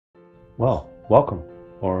Well, welcome,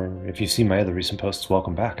 or if you've seen my other recent posts,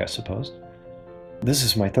 welcome back, I suppose. This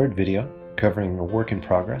is my third video covering a work in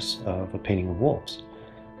progress of a painting of wolves,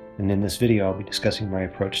 and in this video I'll be discussing my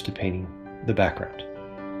approach to painting the background.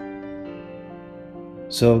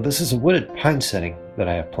 So this is a wooded pine setting that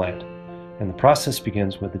I have planned, and the process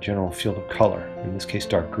begins with a general field of color, in this case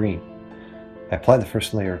dark green. I apply the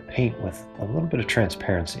first layer of paint with a little bit of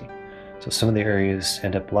transparency, so some of the areas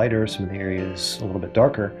end up lighter, some of the areas a little bit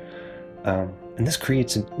darker, and this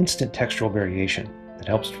creates an instant textural variation that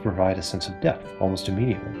helps to provide a sense of depth almost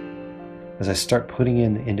immediately. As I start putting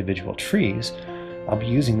in the individual trees, I'll be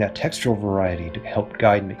using that textural variety to help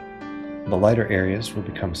guide me. The lighter areas will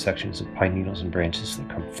become sections of pine needles and branches that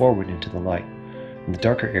come forward into the light, and the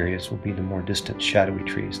darker areas will be the more distant shadowy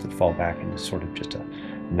trees that fall back into sort of just a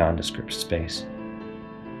nondescript space.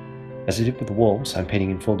 As I did with the wolves, I'm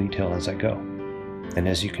painting in full detail as I go, and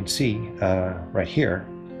as you can see right here,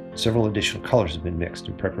 several additional colors have been mixed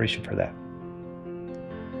in preparation for that.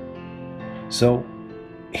 So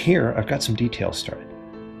here I've got some details started,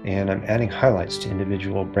 and I'm adding highlights to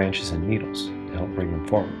individual branches and needles to help bring them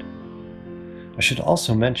forward. I should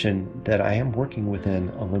also mention that I am working within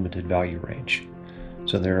a limited value range,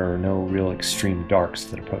 so there are no real extreme darks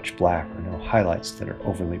that approach black or no highlights that are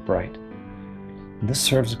overly bright. And this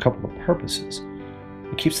serves a couple of purposes.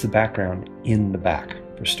 It keeps the background in the back,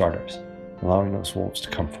 for starters, allowing those wolves to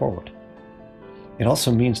come forward. It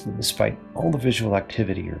also means that despite all the visual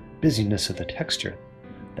activity or busyness of the texture,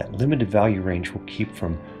 that limited value range will keep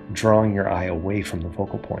from drawing your eye away from the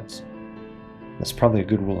focal points. That's probably a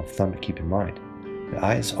good rule of thumb to keep in mind. The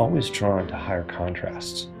eye is always drawn to higher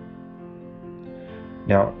contrasts.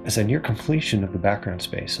 Now, as I near completion of the background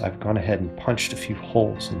space, I've gone ahead and punched a few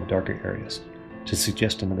holes in the darker areas to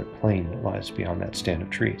suggest another plane that lies beyond that stand of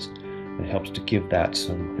trees. It helps to give that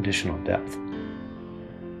some additional depth.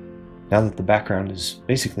 Now that the background is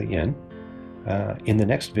basically in the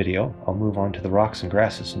next video, I'll move on to the rocks and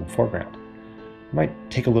grasses in the foreground. It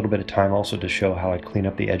might take a little bit of time also to show how I clean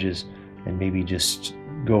up the edges and maybe just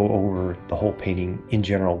go over the whole painting in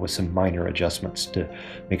general with some minor adjustments to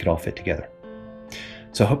make it all fit together.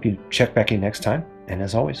 So I hope you check back in next time, and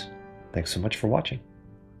as always, thanks so much for watching.